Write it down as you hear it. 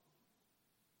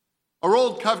Our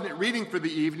Old Covenant reading for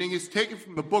the evening is taken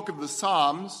from the book of the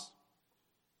Psalms,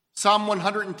 Psalm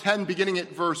 110, beginning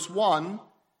at verse 1.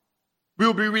 We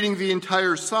will be reading the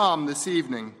entire psalm this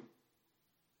evening.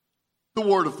 The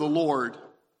word of the Lord.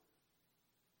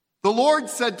 The Lord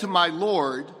said to my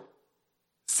Lord,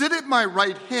 "Sit at my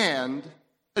right hand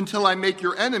until I make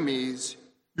your enemies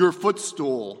your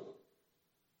footstool."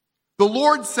 The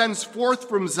Lord sends forth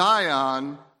from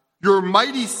Zion your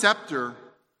mighty scepter.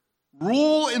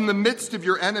 Rule in the midst of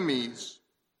your enemies.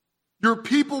 Your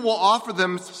people will offer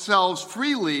themselves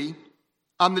freely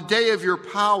on the day of your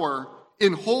power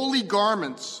in holy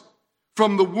garments.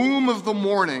 From the womb of the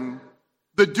morning,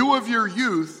 the dew of your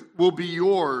youth will be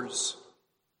yours.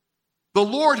 The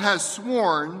Lord has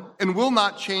sworn and will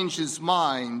not change his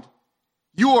mind.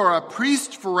 You are a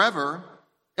priest forever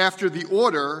after the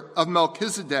order of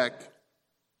Melchizedek.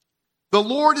 The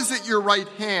Lord is at your right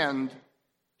hand.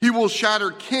 He will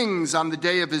shatter kings on the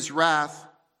day of his wrath.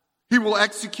 He will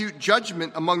execute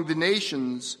judgment among the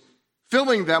nations,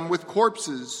 filling them with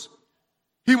corpses.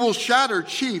 He will shatter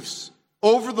chiefs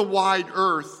over the wide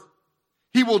earth.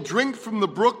 He will drink from the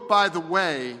brook by the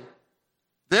way.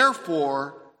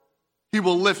 Therefore, he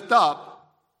will lift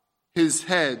up his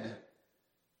head.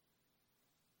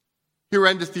 Here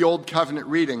endeth the Old Covenant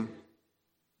reading.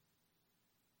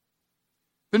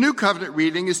 The New Covenant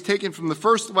reading is taken from the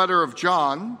first letter of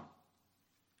John,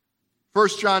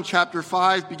 1 John chapter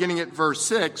 5, beginning at verse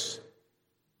 6.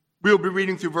 We will be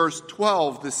reading through verse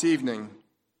 12 this evening.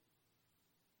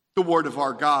 The word of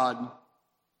our God.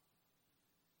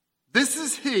 This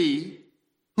is he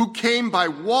who came by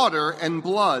water and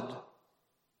blood,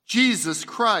 Jesus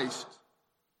Christ,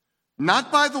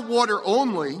 not by the water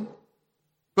only,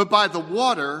 but by the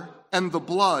water and the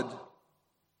blood.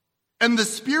 And the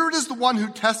Spirit is the one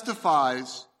who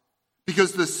testifies,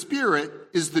 because the Spirit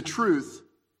is the truth.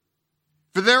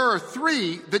 For there are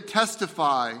three that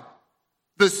testify,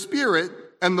 the Spirit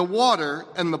and the water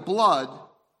and the blood,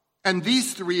 and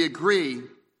these three agree.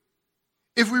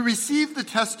 If we receive the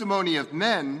testimony of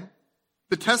men,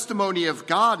 the testimony of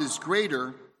God is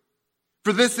greater.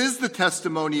 For this is the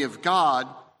testimony of God,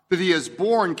 that he has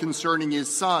borne concerning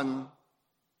his Son.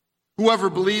 Whoever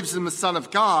believes in the Son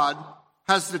of God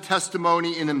has the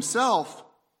testimony in himself.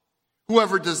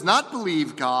 Whoever does not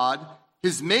believe God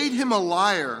has made him a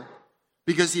liar,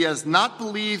 because he has not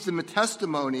believed in the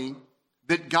testimony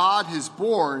that God has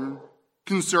borne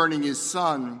concerning his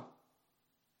Son.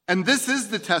 And this is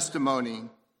the testimony,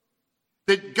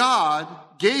 that God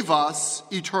gave us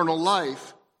eternal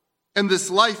life, and this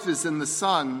life is in the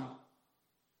Son.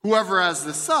 Whoever has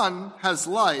the Son has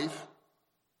life.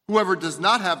 Whoever does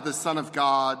not have the Son of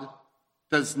God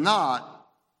does not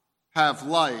have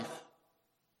life.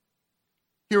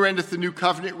 Here endeth the New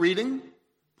Covenant reading.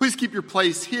 Please keep your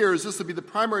place here, as this will be the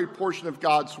primary portion of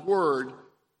God's word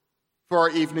for our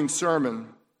evening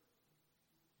sermon.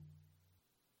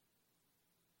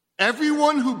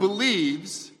 Everyone who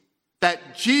believes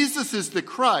that Jesus is the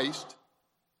Christ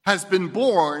has been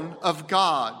born of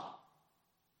God.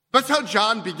 That's how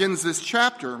John begins this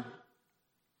chapter.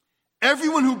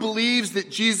 Everyone who believes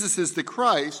that Jesus is the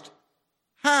Christ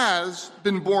has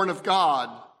been born of God.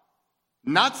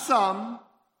 Not some,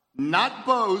 not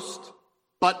boast,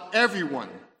 but everyone.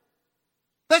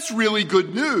 That's really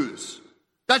good news.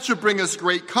 That should bring us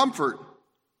great comfort.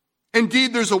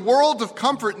 Indeed, there's a world of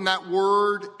comfort in that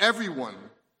word, everyone.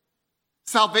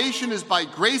 Salvation is by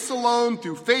grace alone,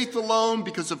 through faith alone,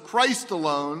 because of Christ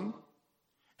alone,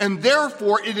 and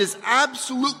therefore it is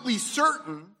absolutely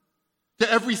certain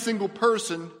to every single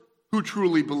person who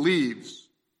truly believes.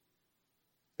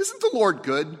 Isn't the Lord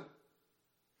good?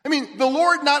 The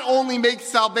Lord not only makes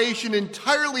salvation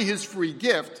entirely his free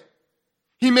gift,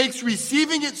 he makes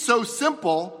receiving it so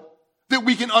simple that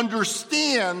we can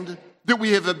understand that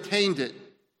we have obtained it,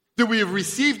 that we have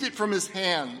received it from his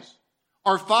hands.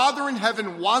 Our Father in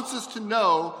heaven wants us to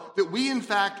know that we, in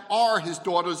fact, are his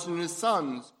daughters and his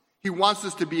sons. He wants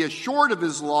us to be assured of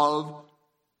his love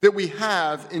that we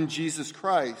have in Jesus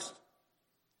Christ.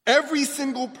 Every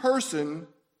single person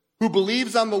who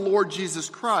believes on the Lord Jesus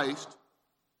Christ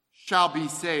shall be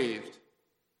saved.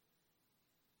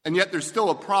 And yet there's still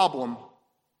a problem.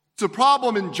 It's a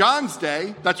problem in John's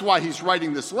day. That's why he's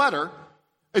writing this letter.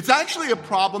 It's actually a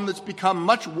problem that's become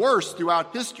much worse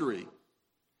throughout history.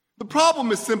 The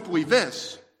problem is simply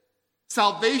this: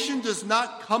 salvation does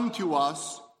not come to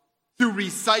us through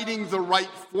reciting the right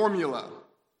formula.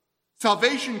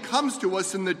 Salvation comes to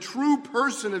us in the true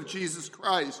person of Jesus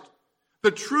Christ,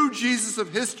 the true Jesus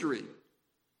of history.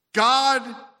 God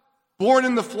born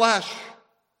in the flesh,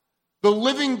 the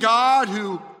living God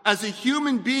who, as a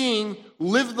human being,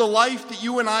 lived the life that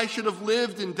you and I should have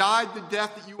lived and died the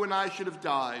death that you and I should have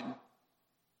died.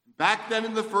 Back then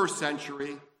in the first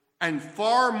century, and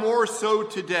far more so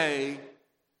today,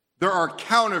 there are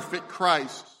counterfeit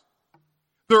Christs.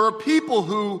 There are people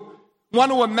who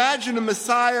want to imagine a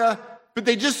Messiah, but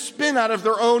they just spin out of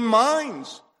their own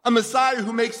minds. A Messiah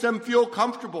who makes them feel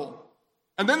comfortable.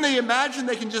 And then they imagine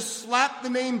they can just slap the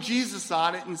name Jesus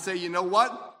on it and say, you know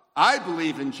what? I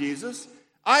believe in Jesus.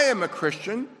 I am a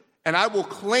Christian, and I will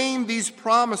claim these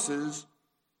promises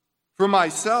for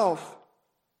myself.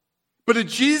 But a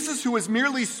Jesus who is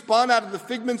merely spun out of the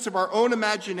figments of our own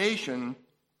imagination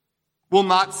will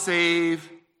not save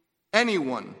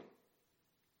anyone.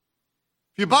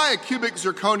 If you buy a cubic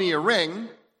zirconia ring,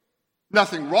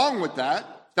 nothing wrong with that.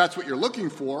 If that's what you're looking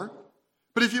for.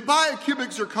 But if you buy a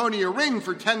cubic zirconia ring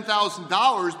for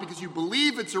 $10,000 because you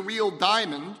believe it's a real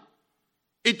diamond,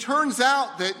 it turns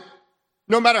out that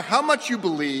no matter how much you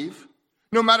believe,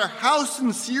 no matter how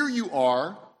sincere you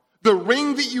are, the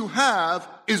ring that you have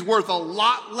is worth a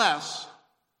lot less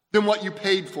than what you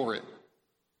paid for it.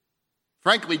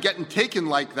 Frankly, getting taken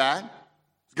like that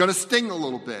is going to sting a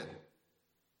little bit.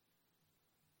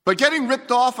 But getting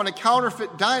ripped off on a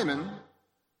counterfeit diamond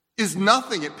is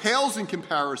nothing. It pales in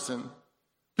comparison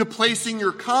to placing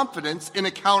your confidence in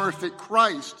a counterfeit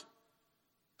Christ.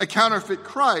 A counterfeit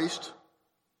Christ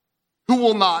who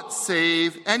will not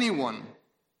save anyone.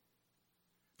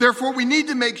 Therefore, we need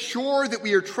to make sure that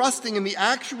we are trusting in the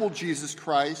actual Jesus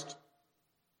Christ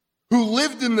who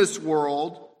lived in this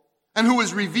world and who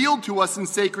is revealed to us in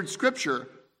sacred scripture.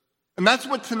 And that's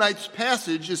what tonight's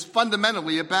passage is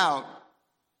fundamentally about.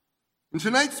 In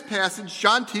tonight's passage,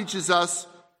 John teaches us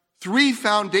three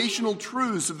foundational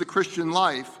truths of the Christian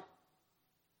life.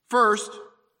 First,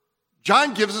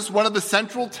 John gives us one of the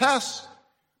central tests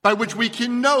by which we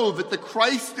can know that the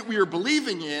Christ that we are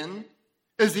believing in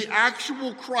is the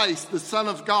actual Christ, the Son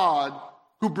of God,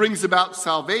 who brings about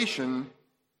salvation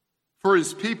for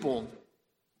his people.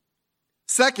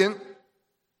 Second,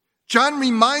 John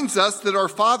reminds us that our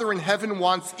Father in heaven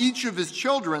wants each of his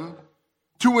children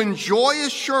to enjoy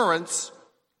assurance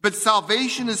that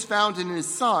salvation is found in his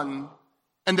Son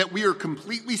and that we are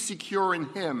completely secure in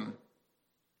him.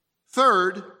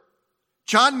 Third,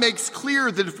 John makes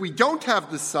clear that if we don't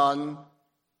have the Son,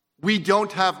 we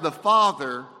don't have the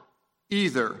Father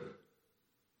either.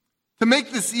 To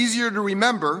make this easier to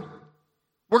remember,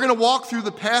 we're going to walk through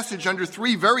the passage under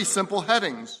three very simple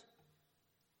headings: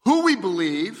 who we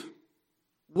believe,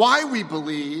 why we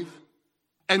believe,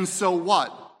 and so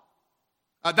what.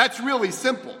 That's really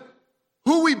simple.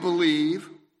 Who we believe,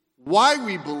 why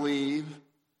we believe,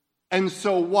 and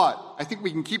so what. I think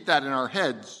we can keep that in our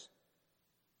heads.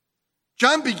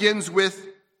 John begins with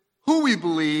who we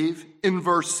believe in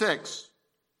verse 6.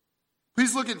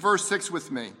 Please look at verse 6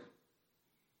 with me.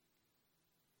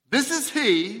 This is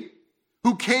he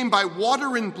who came by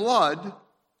water and blood,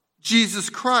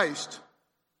 Jesus Christ,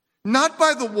 not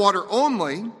by the water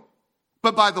only,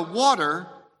 but by the water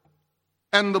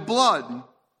and the blood.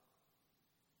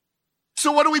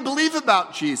 So what do we believe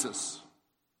about Jesus?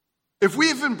 If we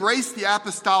have embraced the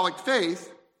apostolic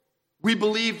faith, we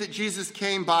believe that Jesus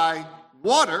came by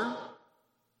water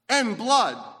and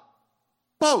blood,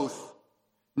 both.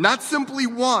 Not simply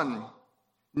one,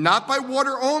 not by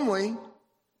water only,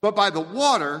 but by the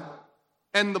water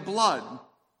and the blood.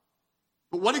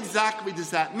 But what exactly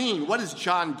does that mean? What is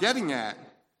John getting at?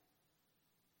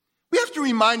 We have to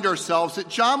remind ourselves that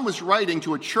John was writing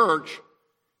to a church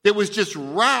that was just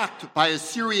racked by a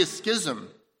serious schism.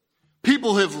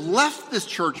 People have left this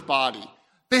church body.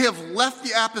 They have left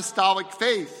the apostolic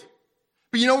faith.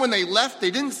 But when they left, they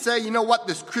didn't say, you know what,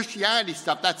 this Christianity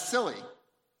stuff, that's silly.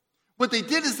 What they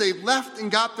did is they left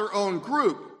and got their own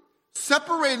group,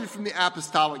 separated from the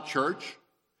apostolic church,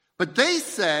 but they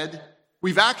said,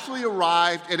 we've actually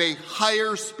arrived at a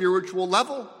higher spiritual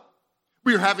level.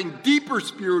 We are having deeper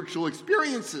spiritual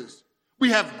experiences.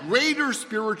 We have greater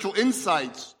spiritual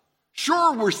insights.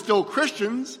 Sure, we're still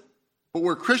Christians, but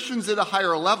we're Christians at a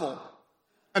higher level.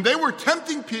 And they were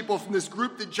tempting people from this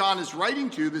group that John is writing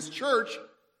to, this church,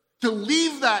 to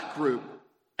leave that group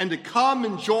and to come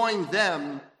and join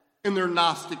them in their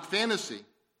Gnostic fantasy.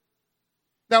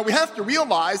 Now, we have to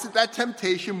realize that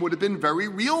temptation would have been very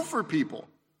real for people.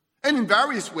 And in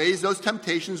various ways, those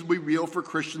temptations will be real for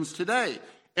Christians today.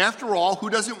 After all,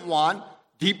 who doesn't want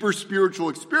deeper spiritual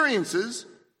experiences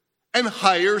and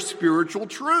higher spiritual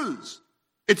truths?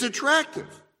 It's attractive.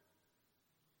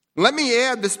 Let me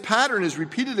add, this pattern has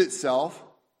repeated itself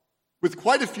with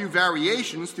quite a few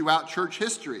variations throughout church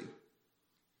history.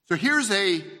 So here's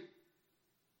a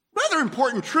rather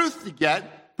important truth to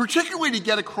get, particularly to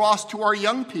get across to our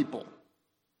young people.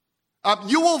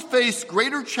 You will face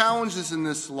greater challenges in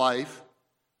this life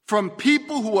from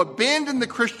people who abandon the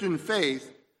Christian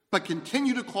faith but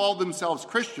continue to call themselves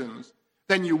Christians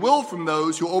than you will from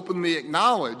those who openly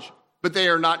acknowledge but they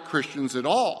are not Christians at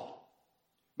all.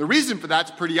 The reason for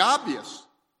that's pretty obvious.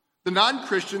 The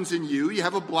non-Christians in you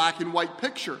have a black and white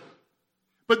picture.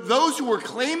 But those who are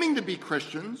claiming to be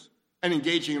Christians and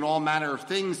engaging in all manner of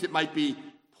things that might be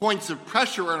points of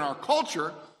pressure in our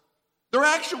culture, they're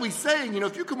actually saying,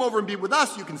 if you come over and be with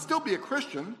us, you can still be a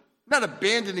Christian, not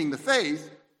abandoning the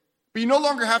faith, but you no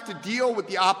longer have to deal with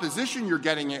the opposition you're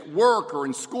getting at work or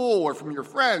in school or from your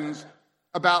friends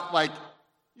about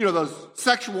those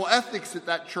sexual ethics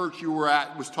that church you were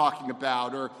at was talking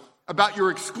about, or about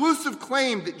your exclusive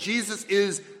claim that Jesus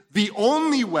is the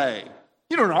only way.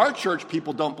 In our church,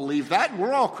 people don't believe that.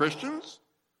 We're all Christians.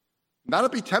 And that'll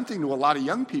be tempting to a lot of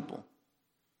young people,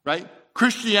 right?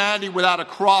 Christianity without a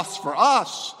cross for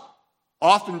us,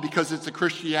 often because it's a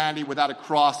Christianity without a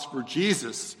cross for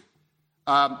Jesus.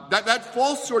 That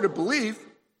false sort of belief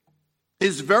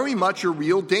is very much a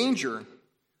real danger.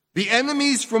 The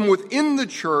enemies from within the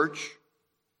church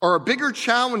are a bigger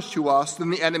challenge to us than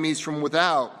the enemies from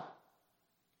without.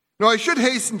 Now, I should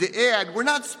hasten to add, we're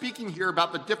not speaking here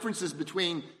about the differences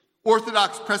between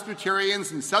Orthodox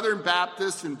Presbyterians and Southern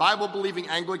Baptists and Bible-believing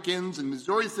Anglicans and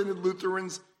Missouri Synod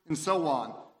Lutherans and so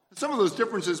on. Some of those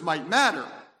differences might matter,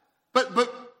 but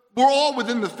we're all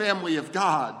within the family of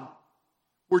God.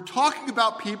 We're talking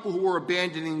about people who are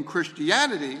abandoning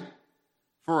Christianity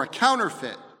for a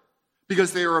counterfeit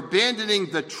because they are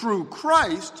abandoning the true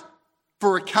Christ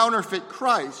for a counterfeit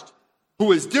Christ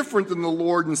who is different than the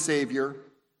Lord and Savior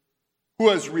who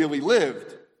has really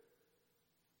lived.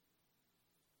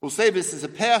 We'll say this as a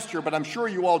pastor, but I'm sure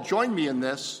you all join me in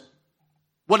this.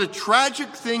 What a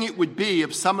tragic thing it would be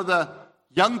if some of the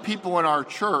young people in our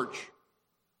church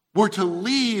were to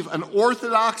leave an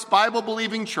Orthodox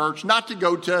Bible-believing church, not to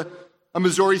go to a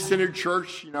Missouri Synod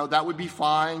church, that would be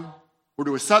fine, or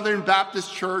to a Southern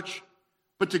Baptist church,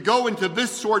 but to go into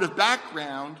this sort of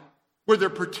background where they're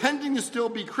pretending to still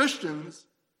be Christians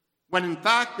when in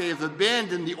fact they have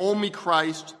abandoned the only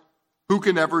Christ who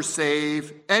can ever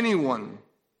save anyone.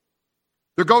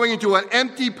 They're going into an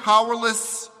empty,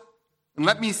 powerless, and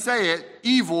let me say it,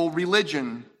 evil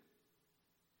religion.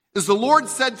 As the Lord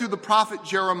said through the prophet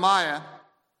Jeremiah,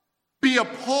 "Be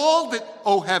appalled,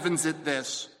 O heavens, at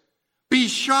this. Be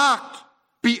shocked,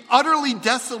 be utterly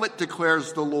desolate,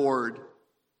 declares the Lord.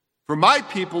 For my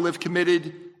people have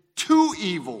committed two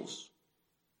evils.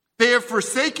 They have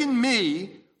forsaken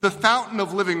me, the fountain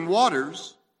of living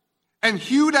waters, and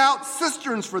hewed out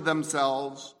cisterns for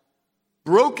themselves,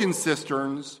 broken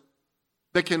cisterns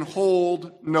that can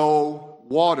hold no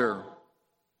water."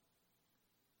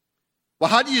 Well,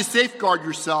 how do you safeguard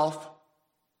yourself?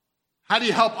 How do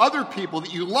you help other people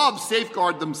that you love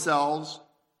safeguard themselves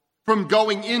from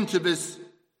going into this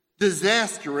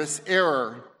disastrous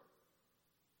error?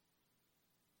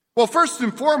 Well, first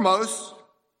and foremost,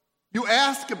 you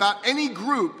ask about any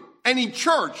group, any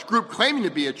church, group claiming to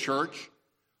be a church,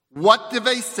 what do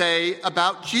they say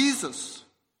about Jesus?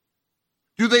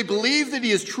 Do they believe that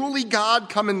he is truly God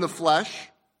come in the flesh?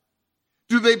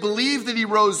 Do they believe that he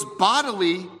rose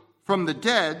bodily from the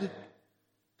dead?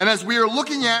 And as we are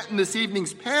looking at in this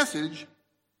evening's passage,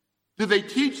 do they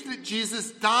teach that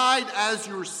Jesus died as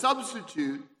your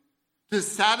substitute to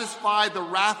satisfy the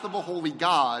wrath of a holy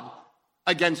God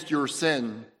against your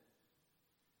sin?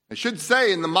 I should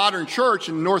say in the modern church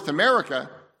in North America,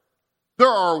 there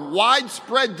are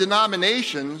widespread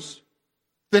denominations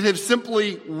that have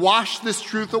simply washed this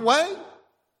truth away,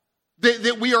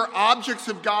 that we are objects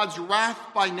of God's wrath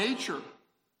by nature.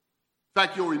 In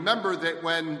fact, you'll remember that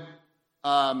when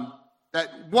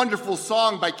that wonderful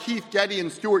song by Keith Getty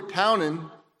and Stuart Townend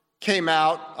came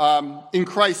out, In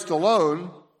Christ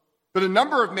Alone, but a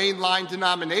number of mainline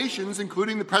denominations,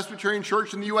 including the Presbyterian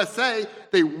Church in the USA,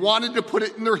 they wanted to put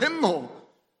it in their hymnal.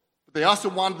 But they also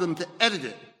wanted them to edit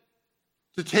it,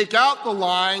 to take out the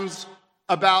lines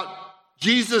about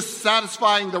Jesus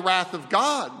satisfying the wrath of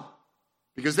God,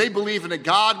 because they believe in a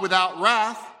God without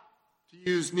wrath, to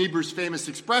use Niebuhr's famous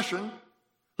expression,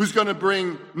 who's going to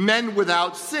bring men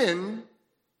without sin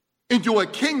into a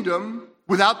kingdom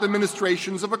without the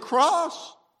ministrations of a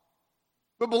cross.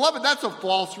 But beloved, that's a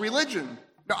false religion.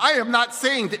 Now, I am not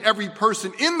saying that every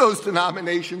person in those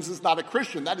denominations is not a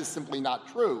Christian. That is simply not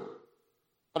true.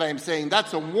 But I am saying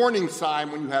that's a warning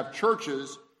sign when you have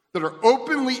churches that are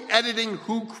openly editing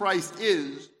who Christ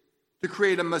is to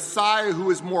create a Messiah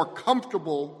who is more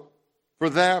comfortable for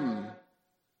them.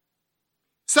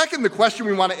 Second, the question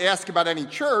we want to ask about any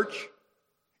church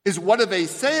is what do they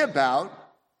say about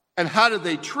and how do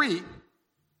they treat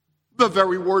the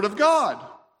very word of God.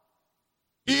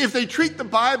 If they treat the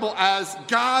Bible as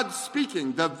God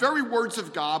speaking, the very words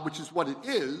of God, which is what it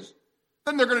is,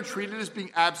 then they're going to treat it as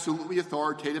being absolutely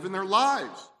authoritative in their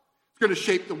lives. It's going to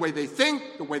shape the way they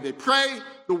think, the way they pray,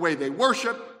 the way they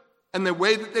worship, and the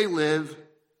way that they live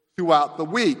throughout the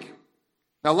week.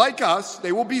 Now, like us,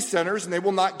 they will be sinners and they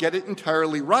will not get it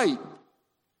entirely right.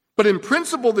 But in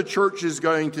principle, the church is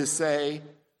going to say,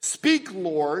 "Speak,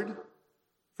 Lord,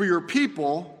 for your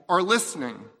people are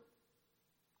listening."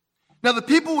 Now, the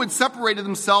people who had separated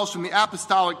themselves from the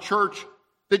apostolic church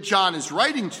that John is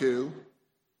writing to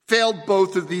failed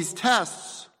both of these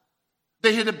tests.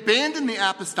 They had abandoned the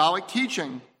apostolic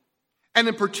teaching, and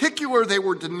in particular, they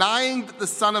were denying that the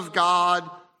Son of God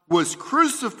was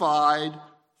crucified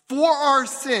for our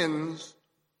sins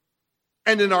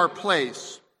and in our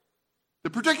place. The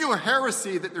particular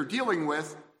heresy that they're dealing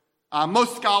with,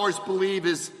 most scholars believe,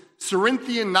 is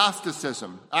Cerinthian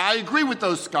Gnosticism. I agree with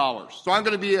those scholars, so I'm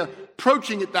going to be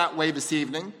approaching it that way this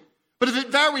evening. But if it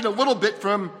varied a little bit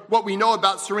from what we know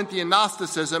about Cerinthian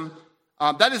Gnosticism,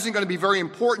 that isn't going to be very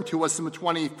important to us in the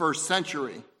 21st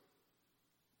century.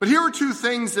 But here are two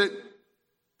things that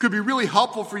could be really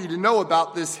helpful for you to know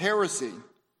about this heresy.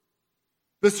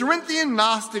 The Cerinthian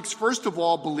Gnostics, first of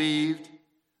all, believed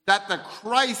that the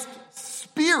Christ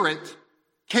Spirit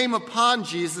came upon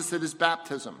Jesus at his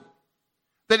baptism.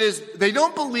 That is, they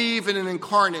don't believe in an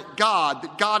incarnate God,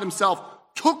 that God himself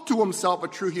took to himself a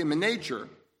true human nature.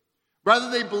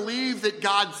 Rather, they believe that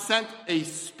God sent a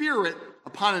spirit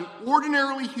upon an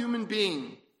ordinarily human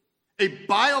being, a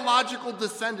biological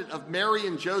descendant of Mary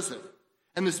and Joseph.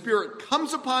 And the Spirit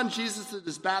comes upon Jesus at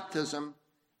his baptism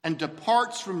and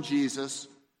departs from Jesus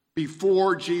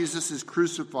before Jesus is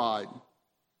crucified.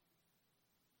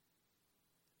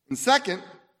 And second,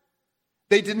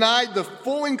 they denied the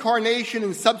full incarnation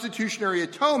and substitutionary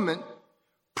atonement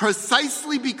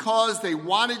precisely because they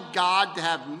wanted God to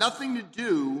have nothing to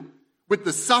do with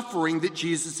the suffering that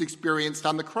Jesus experienced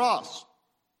on the cross.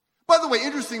 By the way,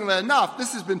 interestingly enough,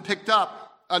 this has been picked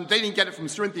up, they didn't get it from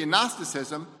Cerinthian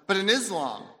Gnosticism, but in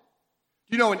Islam.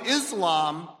 You know, in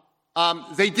Islam,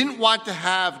 they didn't want to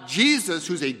have Jesus,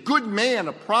 who's a good man,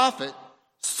 a prophet,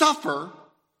 suffer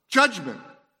judgment.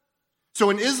 So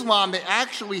in Islam, they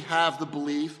actually have the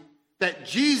belief that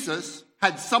Jesus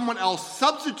had someone else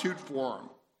substitute for him,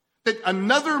 that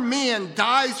another man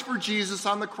dies for Jesus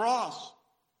on the cross.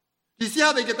 Do you see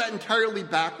how they get that entirely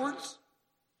backwards?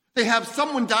 They have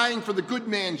someone dying for the good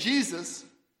man, Jesus,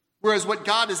 whereas what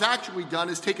God has actually done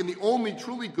is taken the only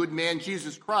truly good man,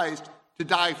 Jesus Christ, to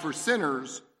die for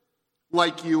sinners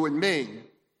like you and me.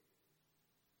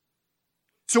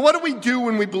 So what do we do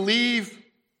when we believe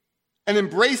and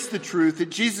embrace the truth that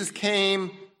Jesus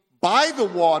came by the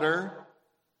water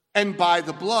and by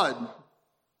the blood?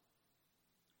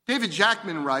 David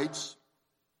Jackman writes,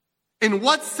 "In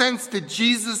what sense did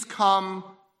Jesus come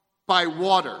by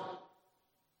water?"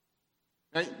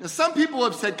 Right? Now, some people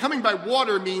have said coming by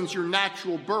water means your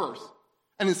natural birth.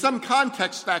 And in some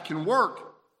contexts that can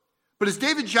work. But as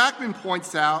David Jackman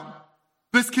points out,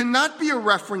 this cannot be a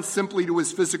reference simply to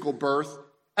his physical birth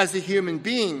as a human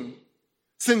being,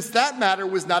 since that matter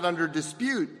was not under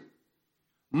dispute.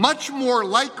 Much more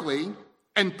likely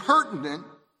and pertinent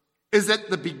is that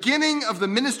the beginning of the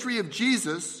ministry of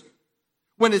Jesus,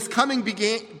 when his coming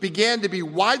began to be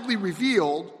widely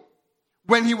revealed,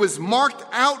 when he was marked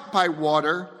out by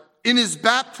water in his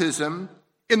baptism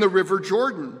in the River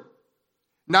Jordan.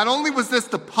 Not only was this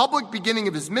the public beginning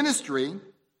of his ministry,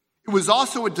 it was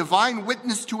also a divine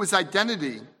witness to his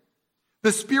identity.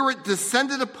 The Spirit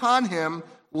descended upon him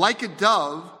like a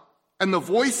dove, and the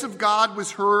voice of God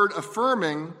was heard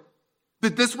affirming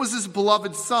that this was his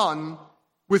beloved Son,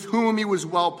 with whom he was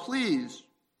well pleased.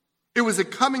 It was a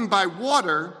coming by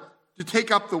water to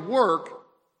take up the work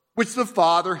which the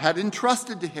Father had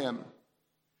entrusted to him.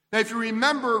 Now, if you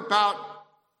remember about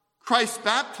Christ's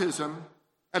baptism,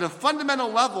 at a fundamental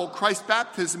level, Christ's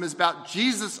baptism is about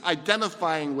Jesus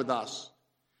identifying with us.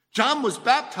 John was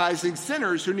baptizing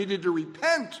sinners who needed to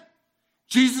repent.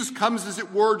 Jesus comes, as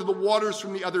it were, to the waters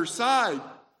from the other side,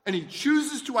 and he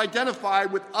chooses to identify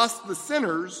with us, the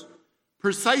sinners,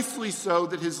 precisely so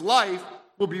that his life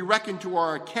will be reckoned to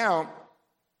our account,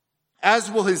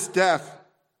 as will his death,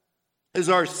 as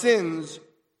our sins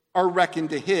are reckoned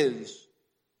to his.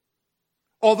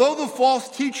 Although the false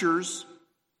teachers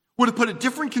would have put a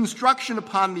different construction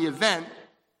upon the event,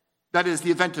 that is,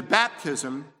 the event of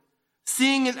baptism,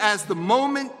 seeing it as the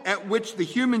moment at which the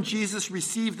human Jesus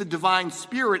received the divine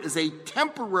Spirit as a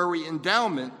temporary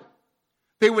endowment,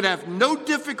 they would have no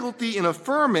difficulty in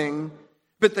affirming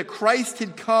that the Christ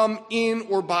had come in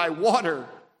or by water.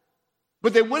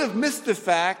 But they would have missed the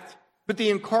fact that the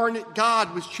incarnate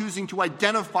God was choosing to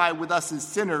identify with us as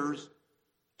sinners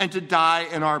and to die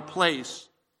in our place.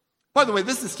 By the way,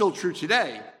 this is still true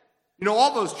today. You know,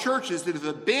 all those churches that have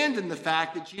abandoned the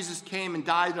fact that Jesus came and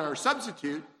died as our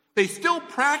substitute, they still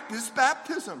practice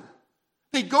baptism.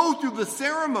 They go through the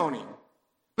ceremony,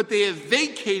 but they have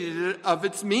vacated it of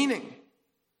its meaning,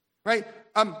 right?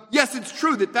 Yes, it's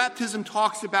true that baptism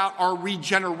talks about our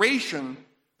regeneration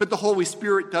that the Holy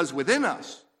Spirit does within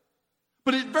us.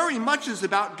 But it very much is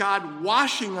about God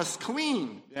washing us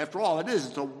clean. After all, it is.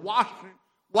 It's a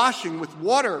washing with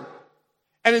water.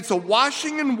 And it's a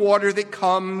washing in water that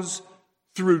comes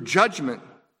through judgment.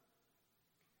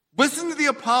 Listen to the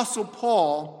Apostle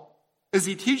Paul as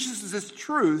he teaches us this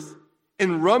truth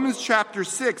in Romans chapter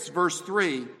 6, verse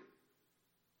 3.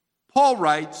 Paul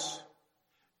writes,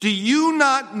 "Do you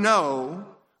not know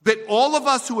that all of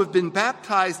us who have been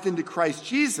baptized into Christ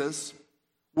Jesus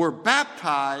were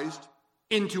baptized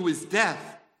into his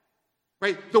death?"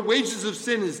 Right? The wages of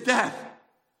sin is death.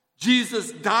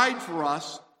 Jesus died for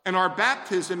us, and our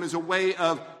baptism is a way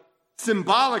of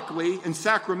symbolically and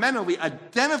sacramentally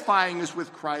identifying us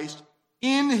with Christ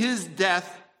in his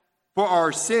death for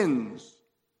our sins.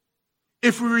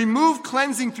 If we remove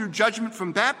cleansing through judgment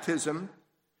from baptism,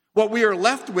 what we are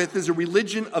left with is a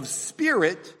religion of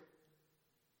spirit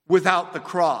without the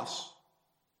cross.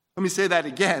 Let me say that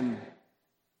again.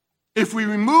 If we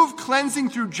remove cleansing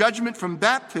through judgment from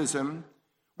baptism,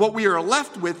 what we are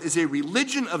left with is a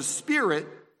religion of spirit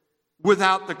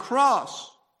without the cross.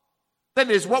 That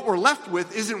is, what we're left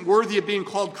with isn't worthy of being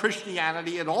called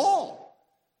Christianity at all.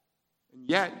 And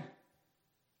yet,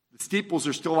 the steeples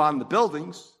are still on the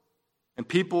buildings, and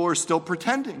people are still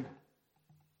pretending.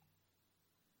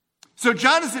 So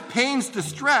John is at pains to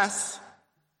stress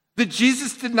that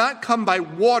Jesus did not come by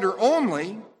water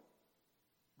only,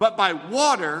 but by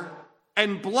water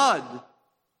and blood.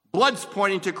 Blood's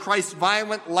pointing to Christ's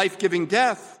violent, life-giving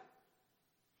death.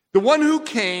 The one who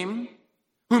came,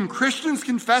 whom Christians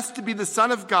confess to be the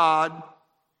Son of God,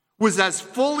 was as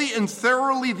fully and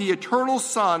thoroughly the eternal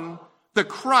Son, the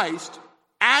Christ,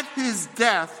 at his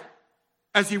death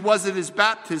as he was at his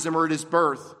baptism or at his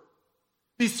birth.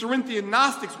 These Cerinthian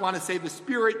Gnostics want to say the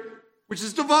Spirit, which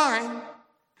is divine,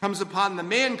 comes upon the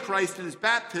man Christ at his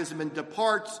baptism and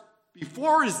departs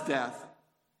before his death.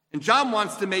 And John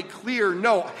wants to make clear,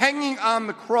 no, hanging on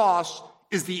the cross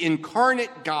is the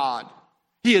incarnate God.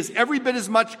 He is every bit as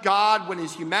much God when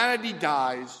his humanity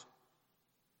dies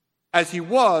as he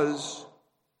was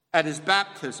at his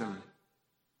baptism.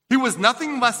 He was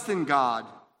nothing less than God.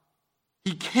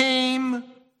 He came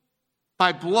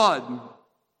by blood.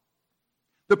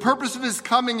 The purpose of his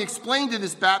coming, explained in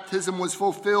his baptism, was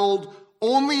fulfilled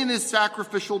only in his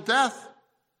sacrificial death.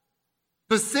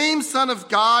 The same Son of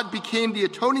God became the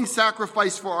atoning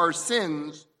sacrifice for our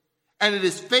sins, and it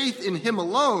is faith in him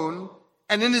alone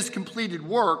and in his completed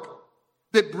work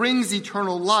that brings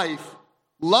eternal life,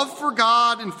 love for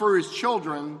God and for his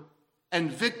children,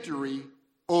 and victory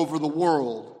over the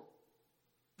world.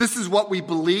 This is what we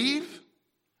believe.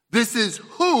 This is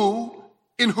who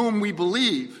in whom we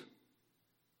believe.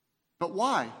 But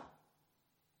why?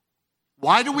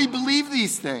 Why do we believe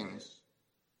these things?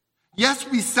 Yes,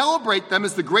 we celebrate them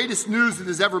as the greatest news that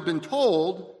has ever been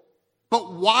told,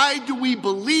 but why do we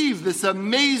believe this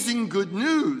amazing good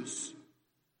news?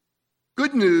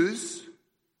 Good news,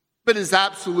 but is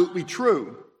absolutely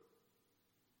true.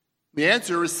 The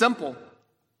answer is simple.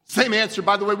 Same answer,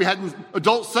 by the way, we had in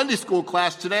adult Sunday school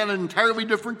class today on an entirely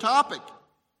different topic.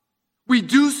 We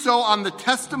do so on the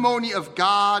testimony of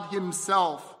God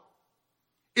himself.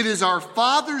 It is our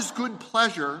Father's good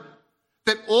pleasure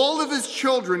that all of his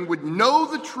children would know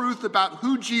the truth about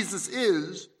who Jesus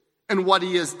is and what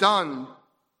he has done.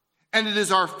 And it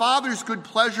is our Father's good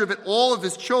pleasure that all of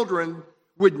his children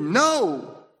would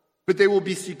know that they will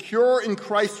be secure in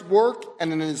Christ's work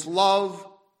and in his love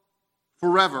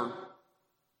forever.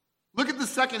 Look at the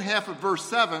second half of verse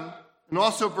 7 and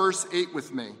also verse 8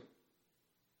 with me.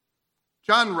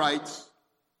 John writes,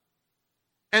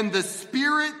 "And the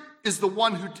Spirit is the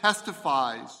one who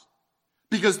testifies,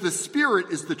 because the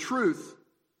Spirit is the truth.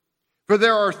 For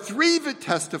there are three that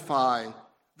testify,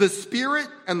 the Spirit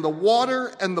and the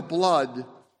water and the blood,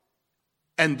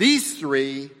 and these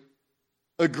three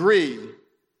agree." You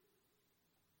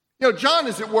know, John,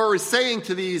 as it were, is saying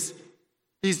to these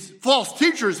false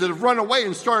teachers that have run away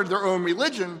and started their own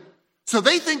religion, so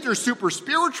they think they're super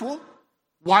spiritual.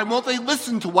 Why won't they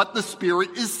listen to what the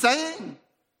Spirit is saying?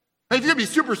 If you're going to be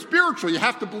super spiritual, you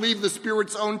have to believe the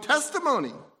Spirit's own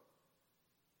testimony.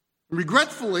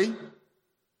 Regretfully,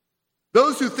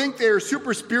 those who think they are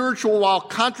super spiritual while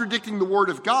contradicting the Word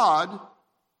of God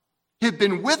have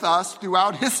been with us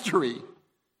throughout history.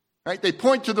 Right? They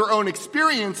point to their own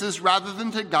experiences rather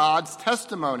than to God's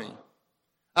testimony.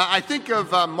 I think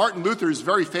of Martin Luther's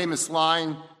very famous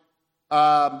line,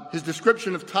 his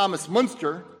description of Thomas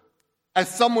Munster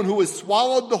as someone who has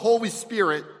swallowed the Holy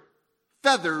Spirit,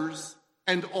 feathers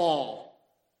and all.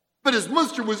 But as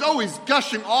Munster was always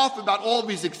gushing off about all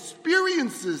these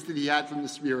experiences that he had from the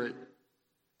Spirit.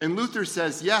 And Luther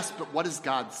says, yes, but what has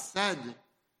God said?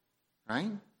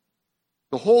 Right?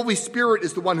 The Holy Spirit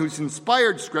is the one who's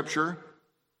inspired Scripture.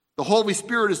 The Holy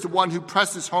Spirit is the one who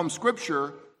presses home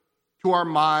Scripture to our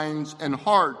minds and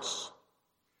hearts.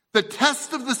 The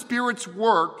test of the Spirit's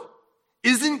work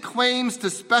isn't claims to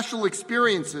special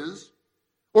experiences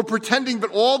or pretending that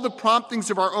all the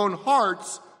promptings of our own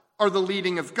hearts are the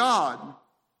leading of God.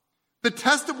 The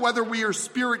test of whether we are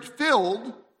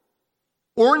Spirit-filled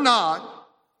or not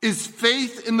is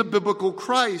faith in the biblical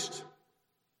Christ.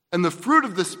 And the fruit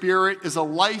of the Spirit is a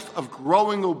life of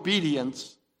growing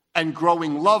obedience and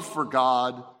growing love for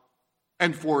God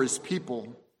and for his people.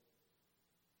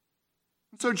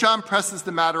 And so John presses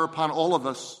the matter upon all of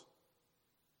us.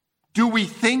 Do we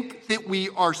think that we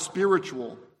are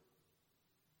spiritual?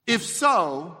 If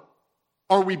so,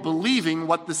 are we believing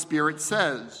what the Spirit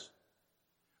says?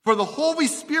 For the Holy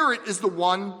Spirit is the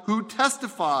one who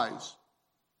testifies.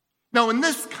 Now, in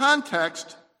this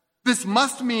context, this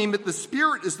must mean that the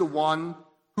Spirit is the one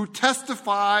who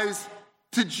testifies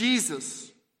to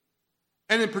Jesus.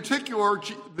 And in particular,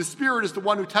 the Spirit is the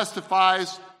one who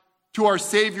testifies to our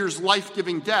Savior's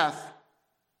life-giving death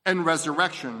and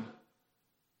resurrection.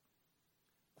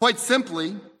 Quite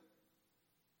simply,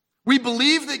 we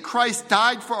believe that Christ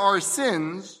died for our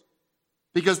sins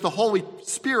because the Holy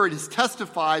Spirit has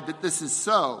testified that this is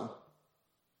so.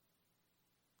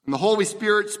 And the Holy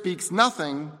Spirit speaks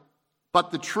nothing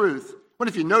but the truth. What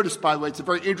if you notice, by the way, it's a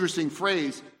very interesting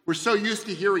phrase. We're so used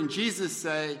to hearing Jesus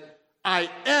say, I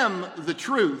am the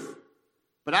truth.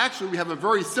 But actually, we have a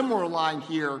very similar line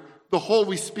here. The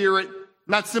Holy Spirit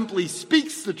not simply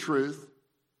speaks the truth,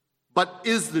 but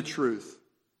is the truth.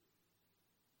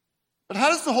 But how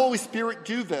does the Holy Spirit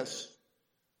do this?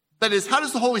 That is, how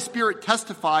does the Holy Spirit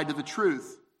testify to the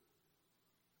truth?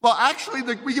 Well, actually,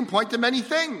 we can point to many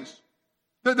things.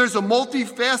 There's a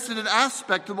multifaceted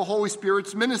aspect of the Holy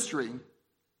Spirit's ministry.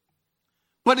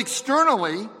 But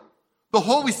externally, the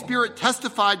Holy Spirit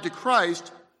testified to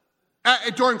Christ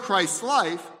during Christ's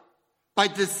life by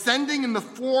descending in the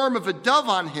form of a dove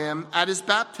on him at his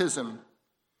baptism,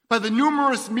 by the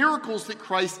numerous miracles that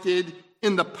Christ did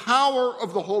in the power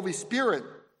of the Holy Spirit.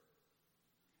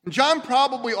 And John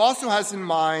probably also has in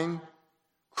mind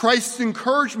Christ's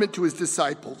encouragement to his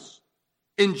disciples.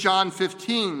 In John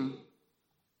 15,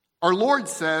 our Lord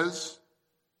says,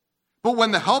 but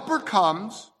when the Helper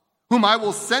comes, whom I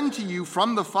will send to you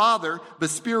from the Father, the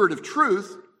Spirit of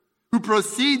truth, who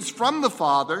proceeds from the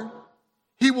Father,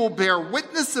 he will bear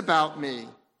witness about me,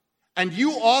 and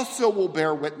you also will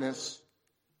bear witness,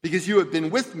 because you have been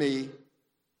with me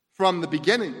from the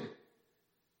beginning.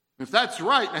 If that's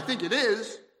right, and I think it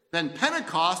is, then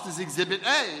Pentecost is exhibit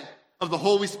A of the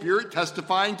Holy Spirit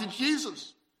testifying to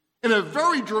Jesus. In a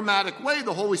very dramatic way,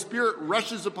 the Holy Spirit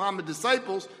rushes upon the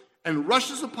disciples and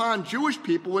rushes upon Jewish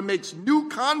people and makes new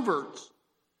converts.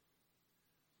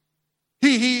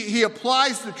 He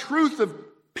applies the truth of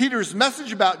Peter's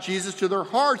message about Jesus to their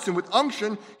hearts, and with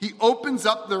unction, he opens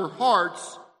up their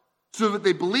hearts so that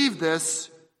they believe this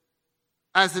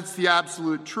as it's the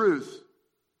absolute truth.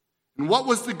 And what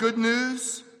was the good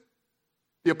news?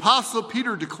 The Apostle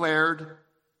Peter declared,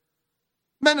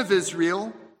 men of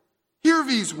Israel, hear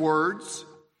these words.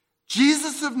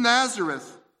 Jesus of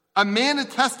Nazareth, a man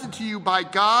attested to you by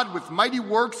God with mighty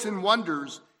works and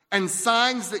wonders and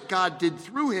signs that God did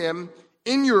through him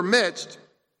in your midst,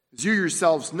 as you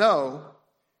yourselves know,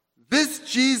 this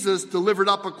Jesus delivered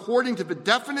up according to the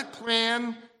definite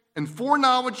plan and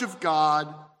foreknowledge of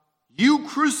God, you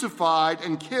crucified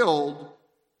and killed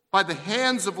by the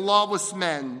hands of lawless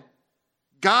men.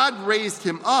 God raised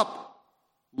him up,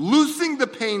 loosing the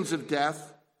pains of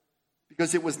death,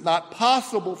 because it was not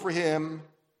possible for him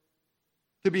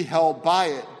to be held by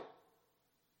it.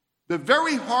 The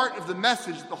very heart of the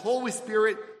message the Holy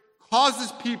Spirit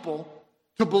causes people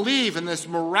to believe in this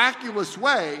miraculous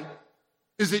way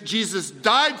is that Jesus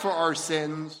died for our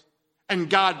sins and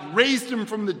God raised him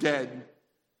from the dead.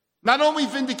 Not only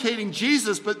vindicating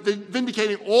Jesus, but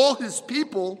vindicating all his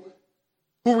people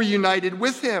who were united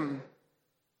with him.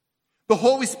 The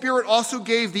Holy Spirit also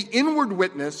gave the inward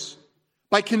witness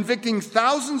by convicting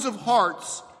thousands of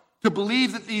hearts to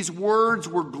believe that these words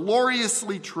were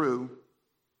gloriously true.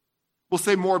 We'll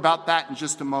say more about that in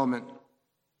just a moment.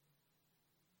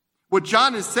 What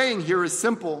John is saying here is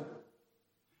simple.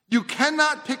 You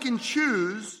cannot pick and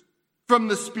choose from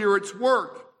the Spirit's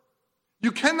work.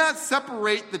 You cannot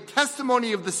separate the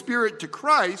testimony of the Spirit to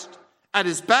Christ at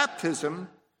his baptism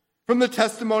from the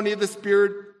testimony of the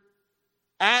Spirit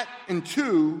at and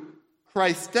to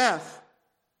Christ's death.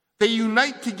 They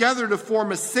unite together to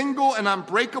form a single and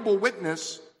unbreakable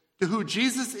witness to who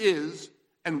Jesus is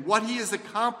and what he has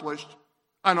accomplished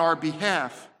on our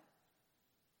behalf.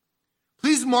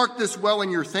 Please mark this well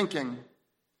in your thinking.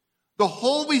 The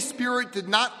Holy Spirit did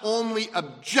not only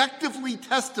objectively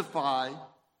testify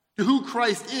to who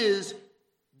Christ is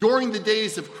during the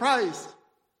days of Christ,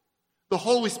 the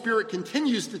Holy Spirit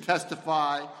continues to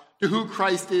testify to who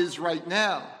Christ is right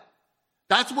now.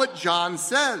 That's what John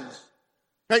says.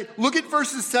 Right? Look at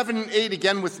verses 7 and 8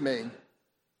 again with me.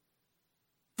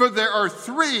 For there are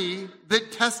three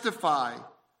that testify,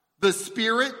 the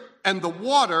Spirit and the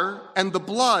water and the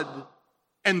blood,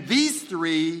 and these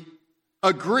three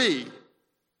agree.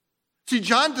 See,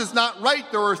 John does not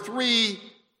write there are three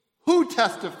who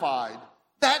testified,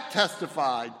 that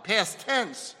testified, past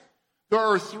tense. There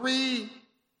are three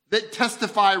that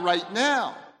testify right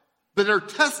now, that are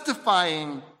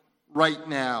testifying right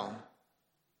now.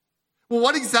 Well,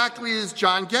 what exactly is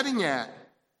John getting at?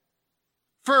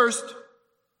 First,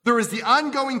 there is the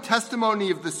ongoing testimony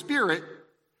of the Spirit,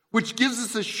 which gives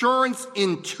us assurance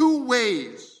in two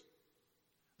ways.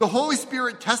 The Holy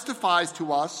Spirit testifies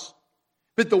to us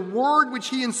that the word which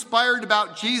he inspired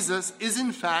about Jesus is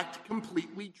in fact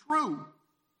completely true.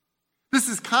 This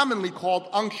is commonly called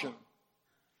unction.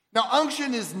 Now,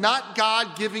 unction is not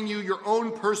God giving you your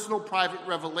own personal private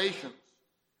revelations.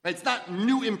 Right? It's not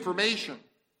new information.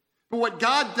 But what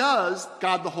God does,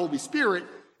 God the Holy Spirit,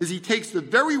 is he takes the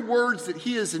very words that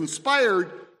he has inspired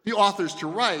the authors to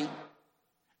write,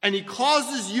 and he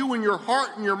causes you in your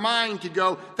heart and your mind to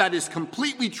go, that is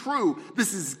completely true.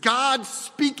 This is God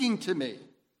speaking to me.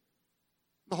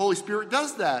 The Holy Spirit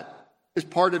does that as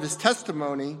part of his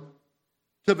testimony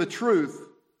to the truth.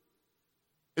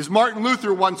 As Martin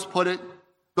Luther once put it,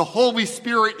 the Holy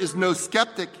Spirit is no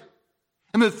skeptic,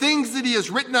 and the things that he has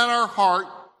written on our heart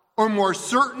are more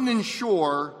certain and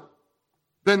sure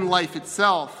than life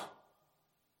itself.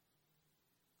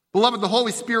 Beloved, the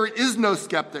Holy Spirit is no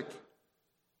skeptic.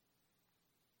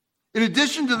 In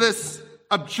addition to this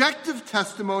objective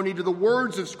testimony to the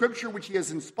words of Scripture which he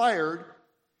has inspired,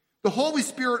 the Holy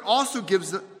Spirit also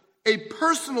gives a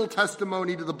personal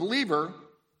testimony to the believer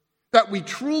that we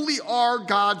truly are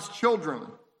God's children.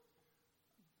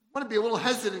 I want to be a little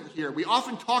hesitant here. We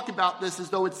often talk about this as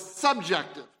though it's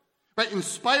subjective. Right?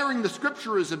 Inspiring the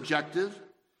Scripture is objective.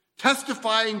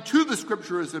 Testifying to the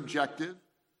Scripture is objective.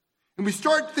 And we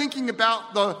start thinking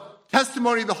about the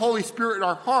testimony of the Holy Spirit in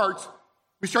our hearts.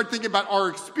 We start thinking about our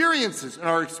experiences, and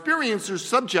our experience is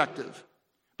subjective.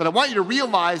 But I want you to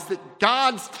realize that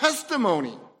God's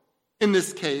testimony in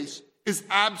this case is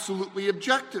absolutely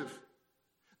objective.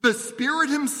 The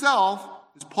Spirit himself,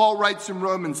 as Paul writes in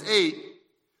Romans 8,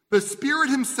 the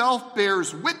Spirit himself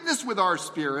bears witness with our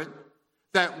spirit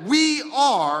that we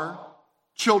are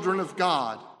children of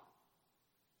God.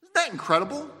 Isn't that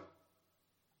incredible?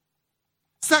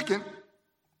 Second,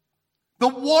 the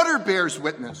water bears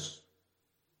witness.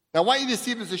 Now, I want you to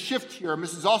see there's a shift here, and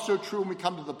this is also true when we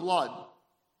come to the blood.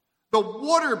 The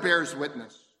water bears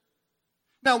witness.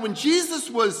 Now, when Jesus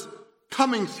was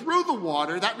coming through the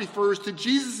water, that refers to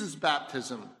Jesus'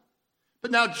 baptism.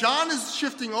 But now John is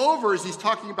shifting over as he's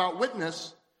talking about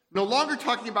witness, no longer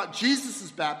talking about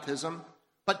Jesus' baptism,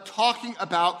 but talking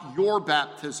about your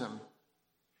baptism.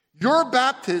 Your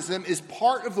baptism is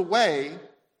part of the way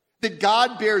that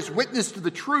God bears witness to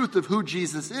the truth of who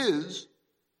Jesus is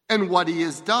and what he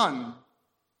has done.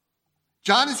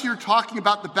 John is here talking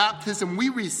about the baptism we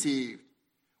received,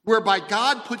 whereby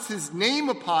God puts his name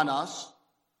upon us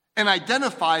and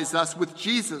identifies us with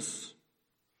Jesus.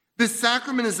 This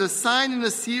sacrament is a sign and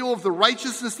a seal of the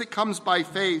righteousness that comes by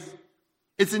faith.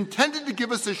 It's intended to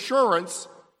give us assurance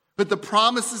that the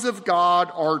promises of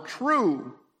God are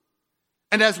true.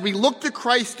 And as we look to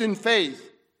Christ in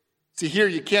faith, see here,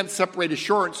 you can't separate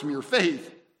assurance from your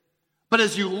faith. But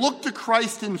as you look to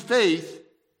Christ in faith,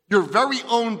 your very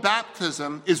own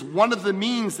baptism is one of the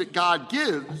means that God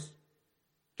gives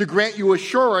to grant you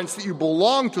assurance that you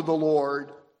belong to the Lord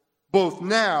both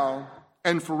now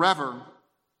and forever.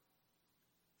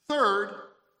 Third,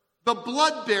 the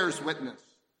blood bears witness.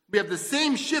 We have the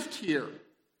same shift here.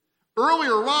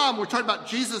 Earlier on, we're talking about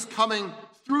Jesus coming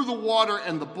through the water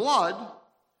and the blood.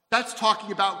 That's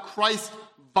talking about Christ's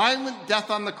violent death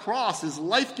on the cross, his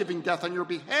life-giving death on your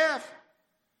behalf.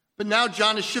 But now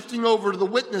John is shifting over to the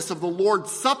witness of the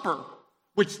Lord's Supper,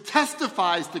 which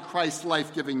testifies to Christ's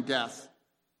life-giving death.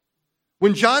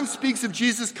 When John speaks of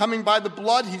Jesus coming by the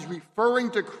blood, he's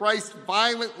referring to Christ's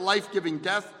violent, life-giving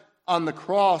death on the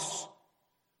cross.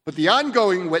 But the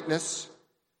ongoing witness,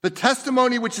 the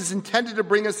testimony which is intended to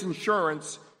bring us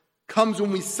assurance, comes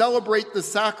when we celebrate the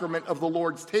sacrament of the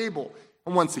Lord's table.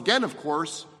 And once again, of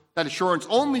course, that assurance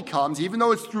only comes, even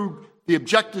though it's through the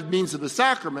objective means of the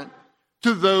sacrament,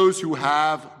 to those who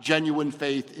have genuine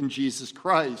faith in Jesus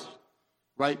Christ,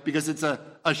 right? Because it's an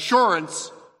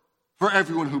assurance for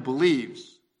everyone who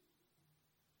believes.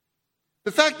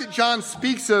 The fact that John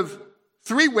speaks of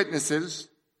 3 witnesses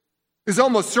is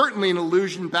almost certainly an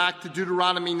allusion back to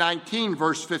Deuteronomy 19,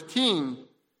 verse 15,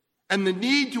 and the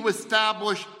need to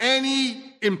establish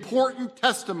any important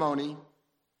testimony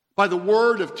by the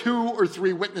word of 2 or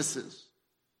 3 witnesses,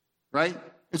 right?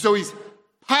 And so he's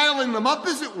piling them up,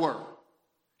 as it were.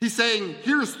 He's saying,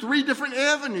 here's 3 different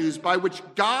avenues by which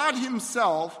God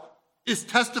himself is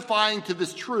testifying to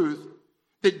this truth,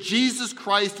 that Jesus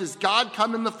Christ is God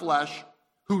come in the flesh,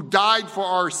 who died for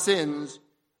our sins,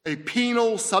 a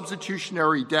penal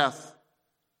substitutionary death.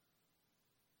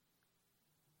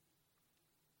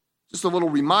 Just a little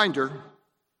reminder,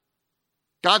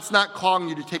 God's not calling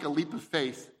you to take a leap of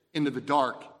faith into the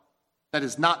dark. That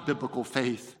is not biblical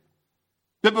faith.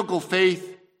 Biblical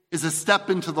faith is a step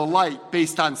into the light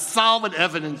based on solid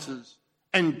evidences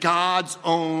and God's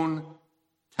own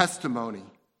testimony.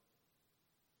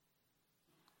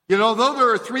 Yet although there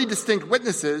are 3 distinct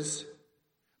witnesses,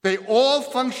 they all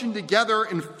function together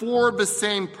and for the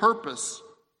same purpose.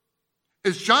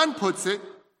 As John puts it,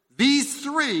 these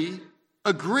 3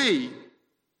 agree.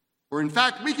 Or in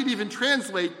fact, we could even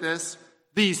translate this,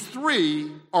 these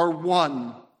 3 are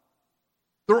one.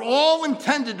 They're all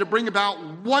intended to bring about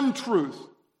one truth.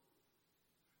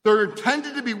 They're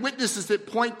intended to be witnesses that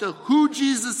point to who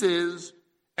Jesus is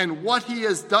and what he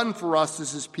has done for us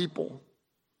as his people.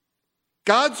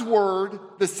 God's word,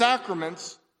 the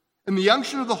sacraments, and the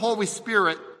unction of the Holy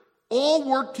Spirit all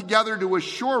work together to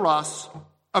assure us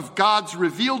of God's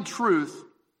revealed truth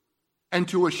and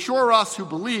to assure us who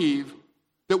believe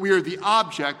that we are the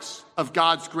objects of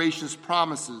God's gracious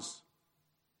promises.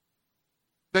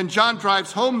 Then John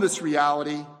drives home this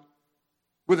reality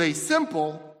with a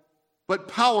simple but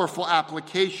powerful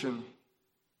application.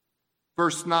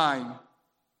 Verse 9.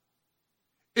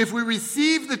 If we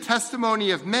receive the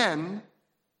testimony of men,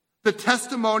 the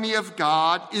testimony of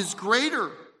God is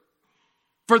greater.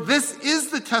 For this is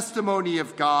the testimony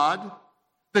of God,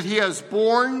 that he has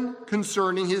borne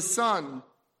concerning his Son.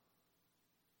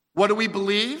 What do we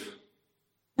believe?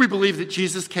 We believe that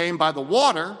Jesus came by the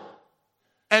water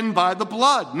and by the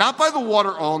blood. Not by the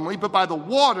water only, but by the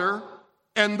water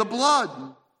and the blood.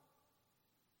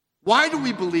 Why do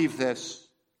we believe this?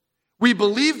 We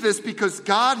believe this because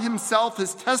God himself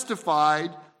has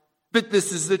testified that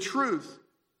this is the truth.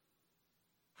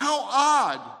 How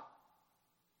odd.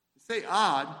 You say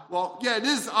odd. Well, yeah, it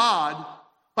is odd,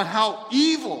 but how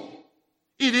evil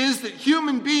it is that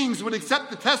human beings would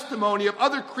accept the testimony of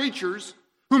other creatures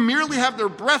who merely have their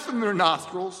breath in their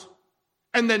nostrils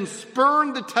and then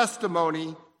spurn the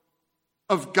testimony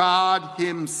of God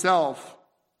himself.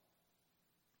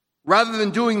 Rather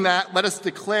than doing that, let us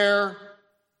declare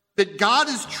that God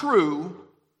is true,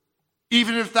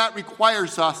 even if that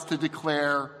requires us to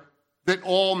declare that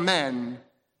all men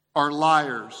are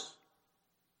liars.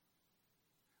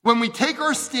 When we take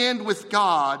our stand with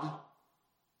God,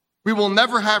 we will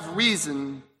never have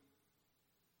reason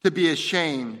to be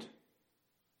ashamed.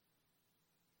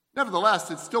 Nevertheless,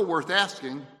 it's still worth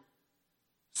asking,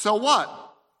 so what?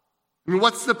 I mean,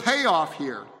 what's the payoff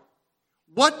here?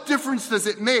 What difference does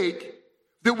it make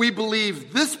that we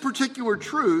believe this particular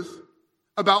truth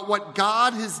about what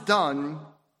God has done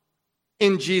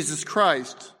in Jesus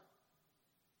Christ?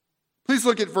 Please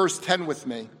look at verse 10 with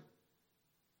me.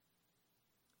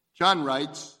 John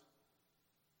writes,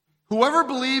 "Whoever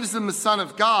believes in the Son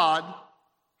of God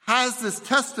has this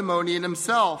testimony in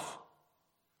himself.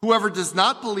 Whoever does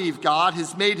not believe God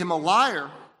has made him a liar,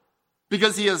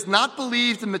 because he has not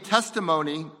believed in the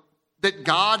testimony that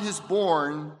God has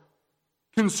borne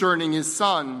concerning his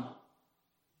Son."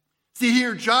 See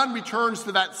here, John returns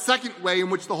to that second way in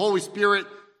which the Holy Spirit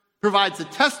provides a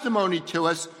testimony to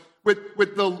us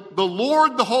with the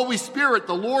Lord, the Holy Spirit,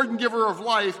 the Lord and giver of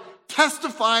life,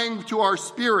 testifying to our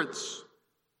spirits.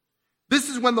 This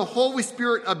is when the Holy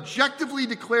Spirit objectively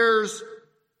declares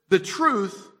the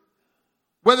truth,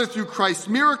 whether through Christ's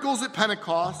miracles at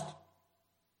Pentecost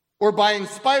or by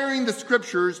inspiring the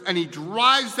scriptures, and he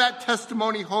drives that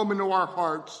testimony home into our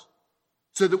hearts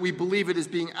so that we believe it as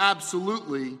being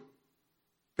absolutely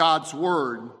God's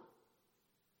word.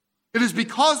 It is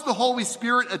because the Holy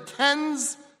Spirit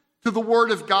attends to the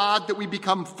Word of God that we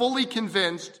become fully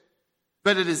convinced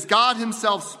that it is God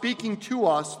himself speaking to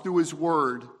us through his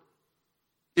Word.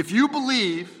 If you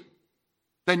believe,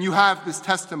 then you have this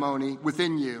testimony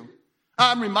within you.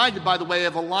 I'm reminded, by the way,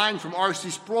 of a line from R.C.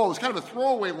 Sproul. It's kind of a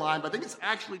throwaway line, but I think it's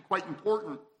actually quite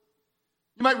important.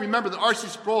 You might remember that R.C.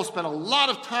 Sproul spent a lot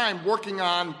of time working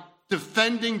on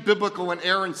defending biblical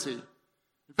inerrancy.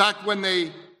 In fact, when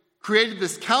they created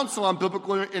this council on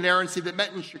biblical inerrancy that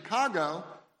met in Chicago,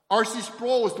 R.C.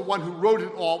 Sproul was the one who wrote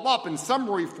it all up in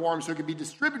summary form so it could be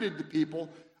distributed to people,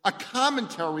 a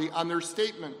commentary on their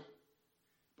statement.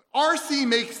 But R.C.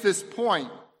 makes this point.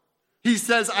 He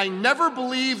says, I never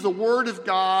believe the Word of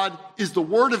God is the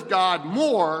Word of God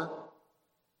more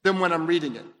than when I'm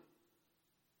reading it.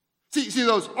 See,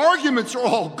 those arguments are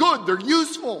all good. They're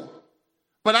useful.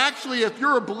 But actually, if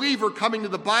you're a believer coming to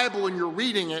the Bible and you're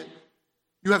reading it,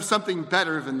 you have something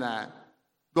better than that.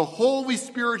 The Holy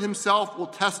Spirit himself will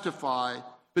testify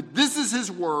that this is his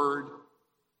word,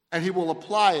 and he will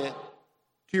apply it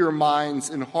to your minds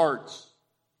and hearts.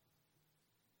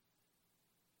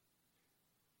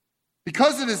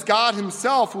 Because it is God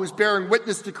himself who is bearing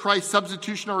witness to Christ's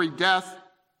substitutionary death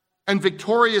and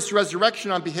victorious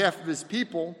resurrection on behalf of his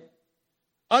people,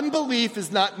 unbelief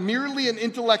is not merely an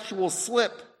intellectual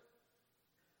slip.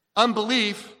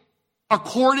 Unbelief,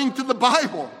 according to the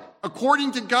Bible,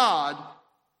 according to God,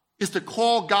 is to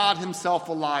call God himself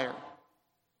a liar.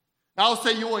 Now, I'll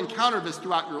say you'll encounter this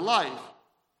throughout your life,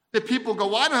 that people go,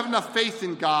 well, I don't have enough faith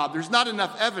in God. There's not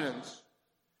enough evidence.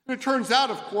 And it turns out,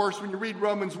 of course, when you read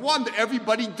Romans 1, that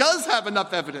everybody does have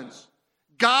enough evidence.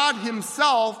 God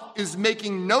himself is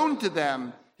making known to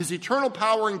them his eternal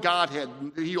power and Godhead,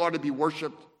 that he ought to be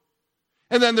worshiped.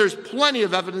 And then there's plenty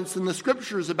of evidence in the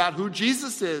scriptures about who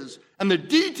Jesus is and the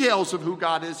details of who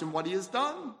God is and what he has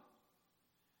done.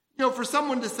 You know, for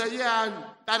someone to say, yeah,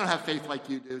 I don't have faith like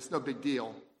you do, it's no big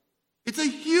deal. It's a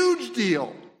huge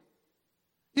deal.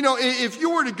 You know, if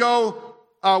you were to go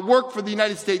work for the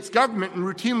United States government and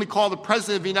routinely call the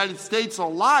president of the United States a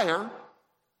liar,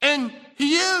 and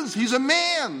he is, he's a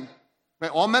man. Right?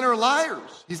 All men are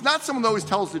liars. He's not someone who always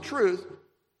tells the truth.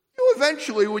 You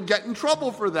eventually would get in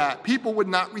trouble for that. People would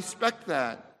not respect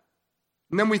that.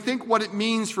 And then we think what it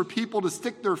means for people to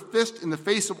stick their fist in the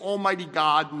face of Almighty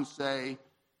God and say,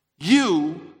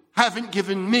 you haven't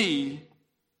given me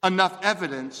enough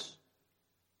evidence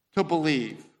to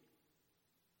believe.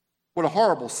 What a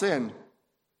horrible sin.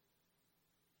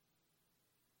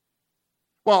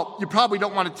 Well, you probably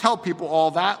don't want to tell people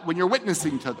all that when you're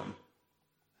witnessing to them.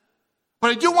 But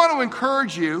I do want to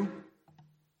encourage you.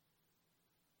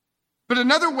 But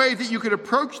another way that you could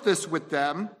approach this with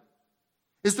them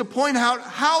is to point out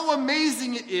how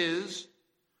amazing it is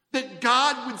that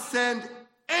God would send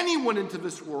anyone into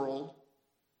this world,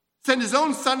 send his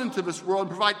own son into this world, and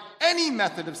provide any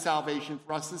method of salvation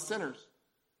for us as sinners.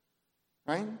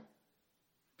 Right?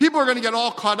 People are going to get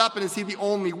all caught up in, is he the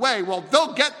only way? Well,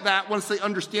 they'll get that once they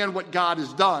understand what God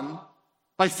has done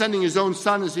by sending his own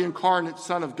son as the incarnate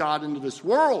Son of God into this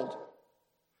world.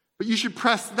 But you should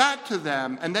press that to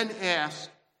them and then ask,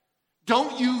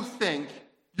 don't you think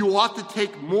you ought to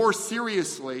take more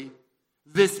seriously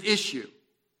this issue?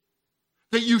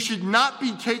 That you should not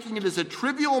be taking it as a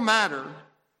trivial matter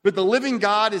that the living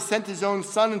God has sent his own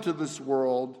son into this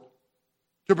world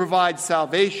to provide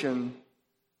salvation,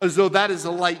 as though that is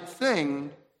a light thing,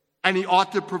 and he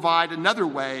ought to provide another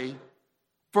way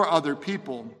for other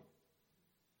people.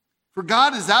 For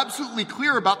God is absolutely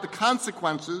clear about the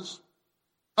consequences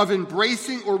of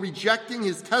embracing or rejecting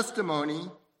his testimony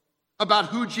about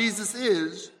who Jesus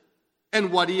is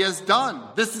and what he has done.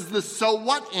 This is the so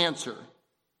what answer.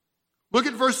 Look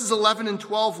at verses 11 and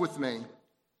 12 with me.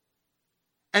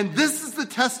 And this is the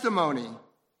testimony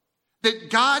that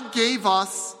God gave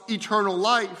us eternal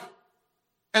life,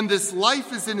 and this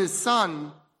life is in his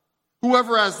Son.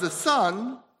 Whoever has the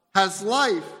Son has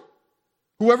life.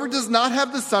 Whoever does not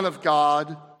have the Son of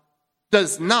God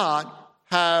does not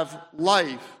have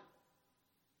life.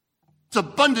 It's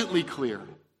abundantly clear.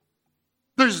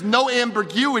 There's no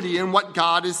ambiguity in what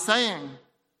God is saying.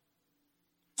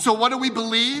 So what do we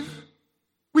believe?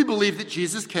 We believe that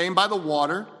Jesus came by the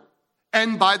water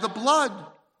and by the blood.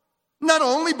 Not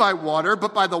only by water,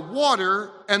 but by the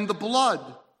water and the blood.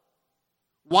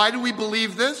 Why do we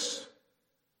believe this?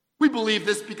 We believe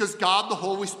this because God, the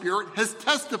Holy Spirit, has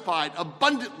testified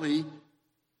abundantly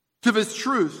to this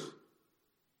truth.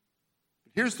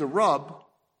 Here's the rub.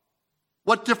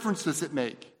 What difference does it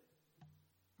make?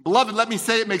 Beloved, let me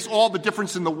say it makes all the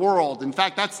difference in the world. In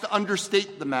fact, that's to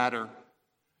understate the matter.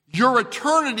 Your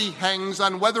eternity hangs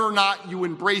on whether or not you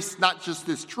embrace not just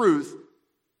this truth,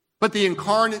 but the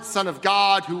incarnate Son of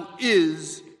God who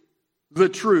is the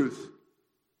truth.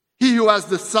 He who has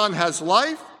the Son has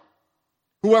life.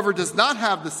 Whoever does not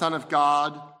have the Son of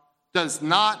God does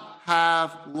not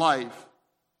have life.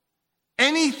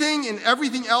 Anything and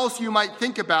everything else you might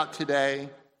think about today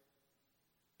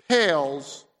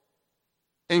pales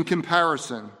in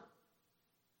comparison.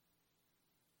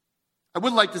 I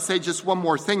would like to say just one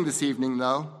more thing this evening,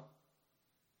 though.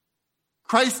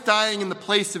 Christ dying in the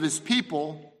place of his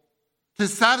people to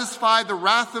satisfy the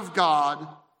wrath of God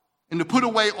and to put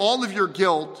away all of your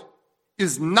guilt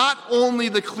is not only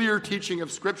the clear teaching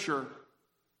of Scripture,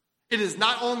 it is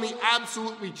not only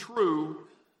absolutely true,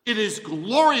 it is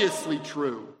gloriously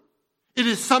true. It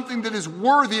is something that is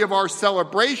worthy of our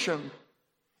celebration.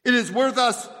 It is worth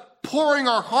us pouring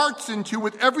our hearts into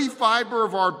with every fiber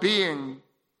of our being.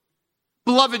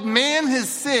 Beloved, man has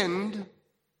sinned.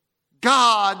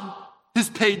 God has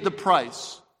paid the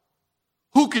price.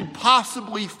 Who could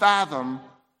possibly fathom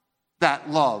that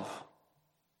love?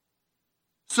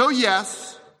 So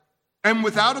yes, and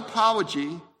without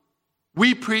apology,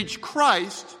 we preach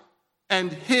Christ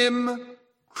and him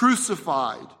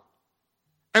crucified.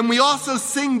 And we also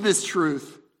sing this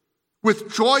truth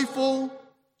with joyful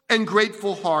and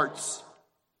grateful hearts.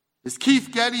 As Keith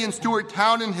Getty and Stuart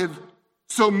Townend have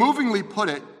so movingly put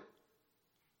it,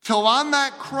 till on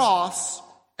that cross,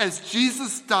 as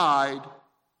Jesus died,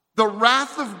 the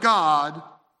wrath of God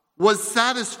was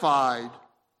satisfied.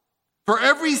 For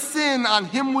every sin on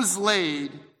him was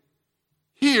laid.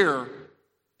 Here,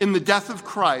 in the death of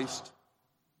Christ,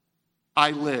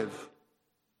 I live.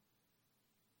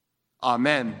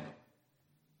 Amen.